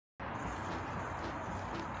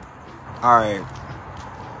All right.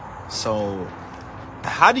 So,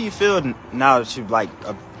 how do you feel now that you're like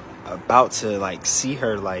about to like see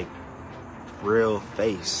her like real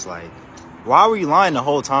face? Like, why were you lying the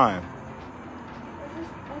whole time?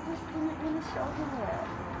 I just didn't want to show him yet.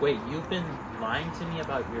 Wait, you've been lying to me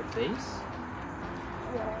about your face?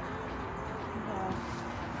 Yeah.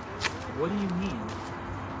 What do you mean?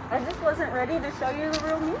 I just wasn't ready to show you the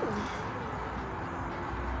real me.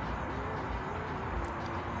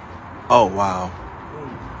 Oh wow.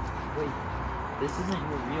 Wait, this isn't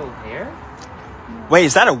your real hair? Wait,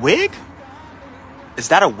 is that a wig? Is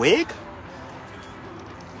that a wig?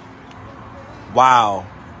 Wow.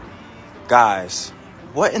 Guys,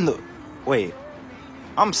 what in the... Wait.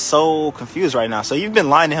 I'm so confused right now. So you've been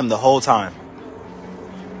lying to him the whole time.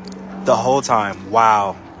 The whole time.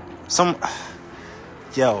 Wow.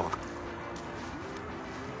 Yo.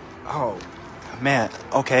 Oh, man.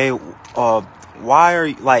 Okay. Why are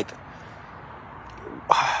you... Like...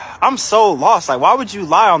 I'm so lost. Like, why would you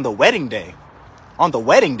lie on the wedding day? On the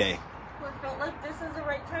wedding day? Well, it felt like this is the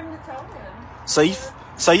right time to tell him.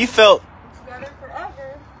 So you felt... Together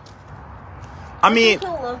forever. I mean...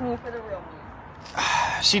 He'll love me for the real me.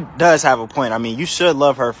 She does have a point. I mean, you should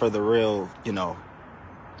love her for the real, you know.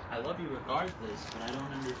 I love you regardless, but I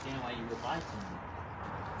don't understand why you would lie to me.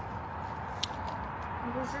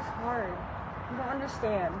 It was just hard. You don't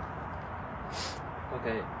understand.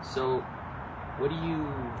 Okay, so what do you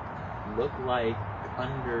look like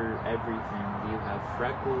under everything? Do you have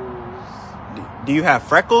freckles? Do you have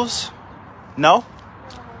freckles? No?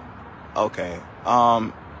 Okay.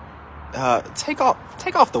 Take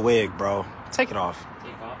off the wig, bro. Take it off.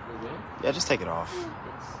 Take off the wig? Yeah, just take it off.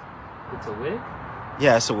 It's a wig?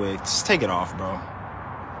 Yeah, it's a wig. Just take it off, bro.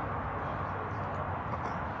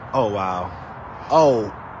 Oh, wow.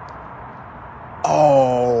 Oh.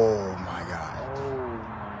 Oh, my God. Oh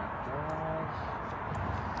my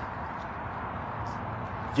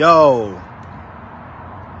gosh. Yo.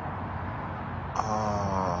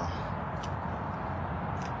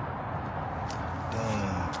 Dang.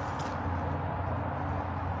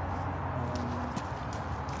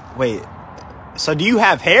 Wait. So do you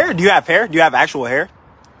have hair? Do you have hair? Do you have actual hair?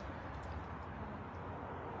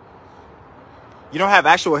 You don't have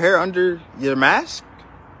actual hair under your mask?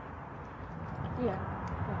 Yeah.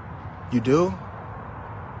 You do?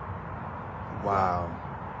 Wow.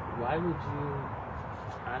 Why would you...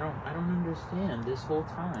 I don't understand this whole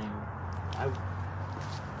time.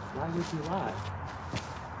 Why would you lie?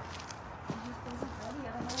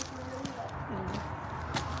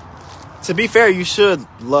 To be fair, you should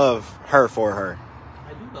love her for her.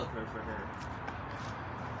 I do love her for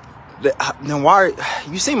her. Then why...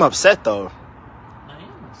 You seem upset, though. I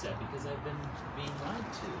am upset because I've been being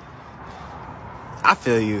lied to. I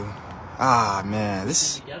feel you. Ah, man.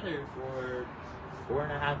 This... We've been together for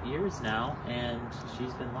 4.5 years now, and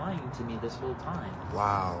she's been lying to me this whole time.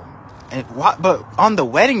 Wow. And why? But on the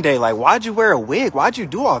wedding day, like, why'd you wear a wig? Why'd you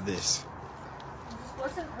do all this? I just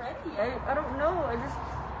wasn't ready. I don't know.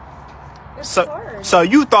 It's hard. So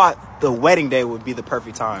you thought the wedding day would be the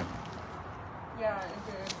perfect time? Yeah, it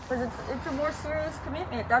did. But it's a more serious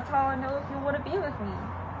commitment. That's how I know if you want to be with me.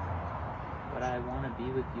 But I want to be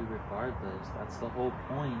with you regardless. That's the whole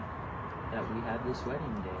point that we had this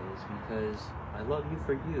wedding day, is because I love you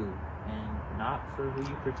for you and not for who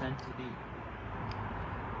you pretend to be.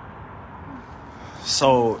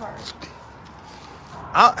 So,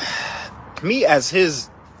 me as his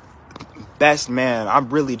best man, I'm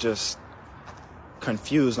really just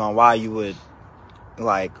confused on why you would,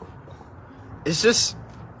 like,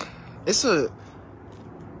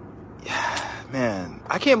 man,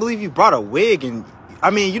 I can't believe you brought a wig, and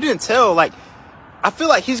I mean, you didn't tell, like, I feel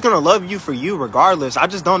like he's gonna love you for you regardless. I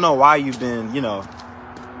just don't know why you've been, you know.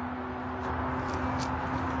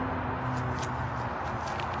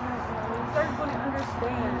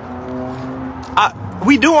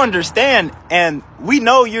 We do understand, and we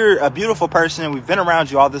know you're a beautiful person. We've been around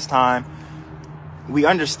you all this time. We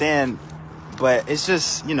understand, but it's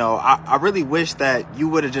just, you know, I really wish that you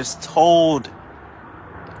would have just told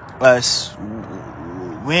us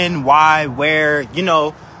when, why, where, you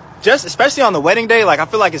know, just especially on the wedding day. Like, I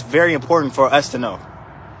feel like it's very important for us to know.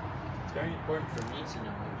 It's very important for me to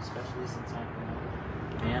know, especially since I'm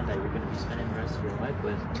the man that you're going to be spending the rest of your life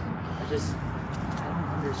with. I don't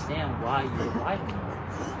understand why you lie to me.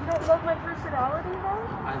 You don't love my personality, though?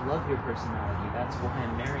 I love your personality. That's why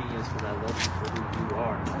I'm marrying you, is because I love you for who you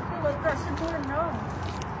are. I feel like that should be a no.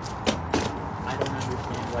 I don't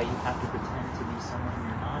understand why you have to pretend to be someone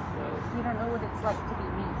you're not, though. You don't know what it's like to be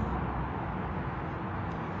me.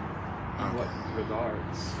 In what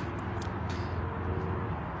regards?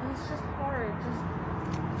 it's just hard. Just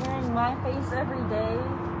hearing my face every day.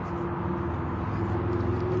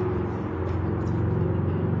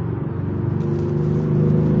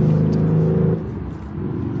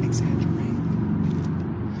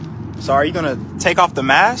 So are you gonna take off the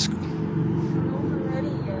mask? I don't know if I'm ready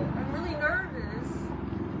yet. I'm really nervous.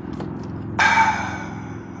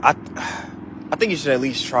 I think you should at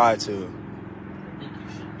least try to. I think you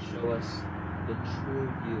should show us the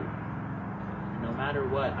true you. No matter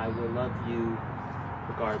what, I will love you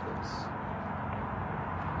regardless.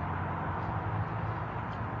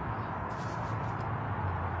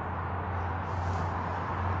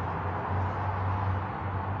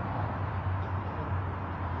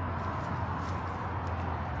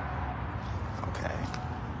 Okay.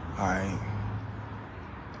 All right.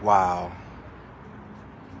 Wow.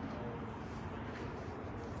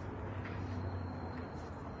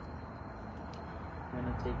 You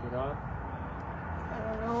wanna take it off? I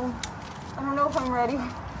don't know. I don't know if I'm ready. I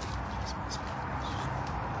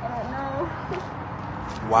don't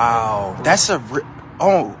know. Wow. That's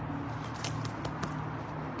oh.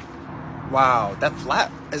 Wow. That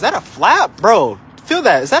flap. Is that a flap? Bro, feel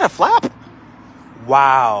that. Is that a flap?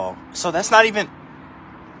 Wow. So that's not even.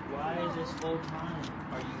 Why this whole time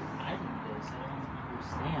are you hiding this? I don't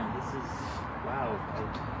understand. This is wow.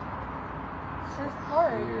 It's just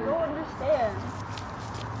hard. You Weird. don't understand.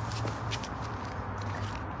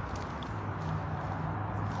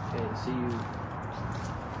 Okay, so you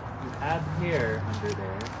have hair under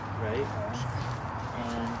there, right?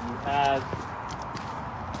 And you have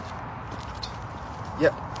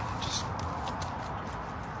Yep. Just.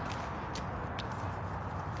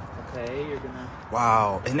 okay. You're gonna.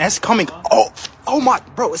 Wow. And that's coming. Oh my,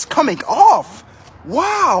 bro, it's coming off.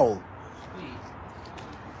 Wow. Wait.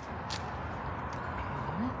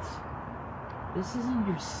 What? This isn't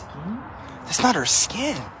your skin? That's not her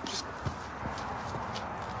skin. Just.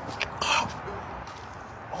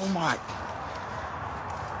 Oh my.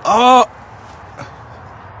 Oh.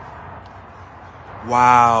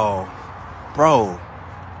 Wow. Bro.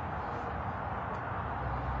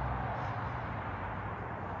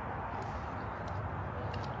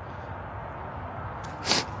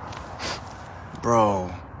 Bro.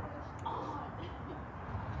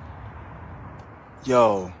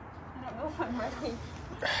 Yo. I don't know if I'm ready.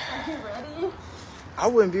 Are you ready? I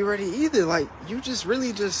wouldn't be ready either. Like, you just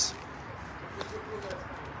really just.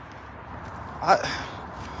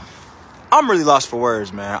 I'm really lost for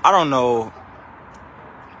words, man. I don't know.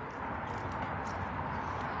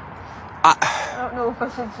 I don't know if I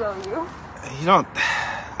should show you. You don't.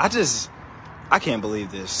 I can't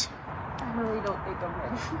believe this. I really don't think I'm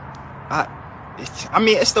ready. I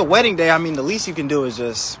mean, it's the wedding day. I mean, the least you can do is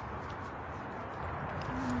just,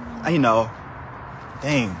 you know,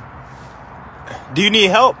 dang. Do you need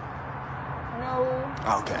help? No.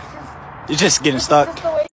 Okay. You're just getting stuck. Just the way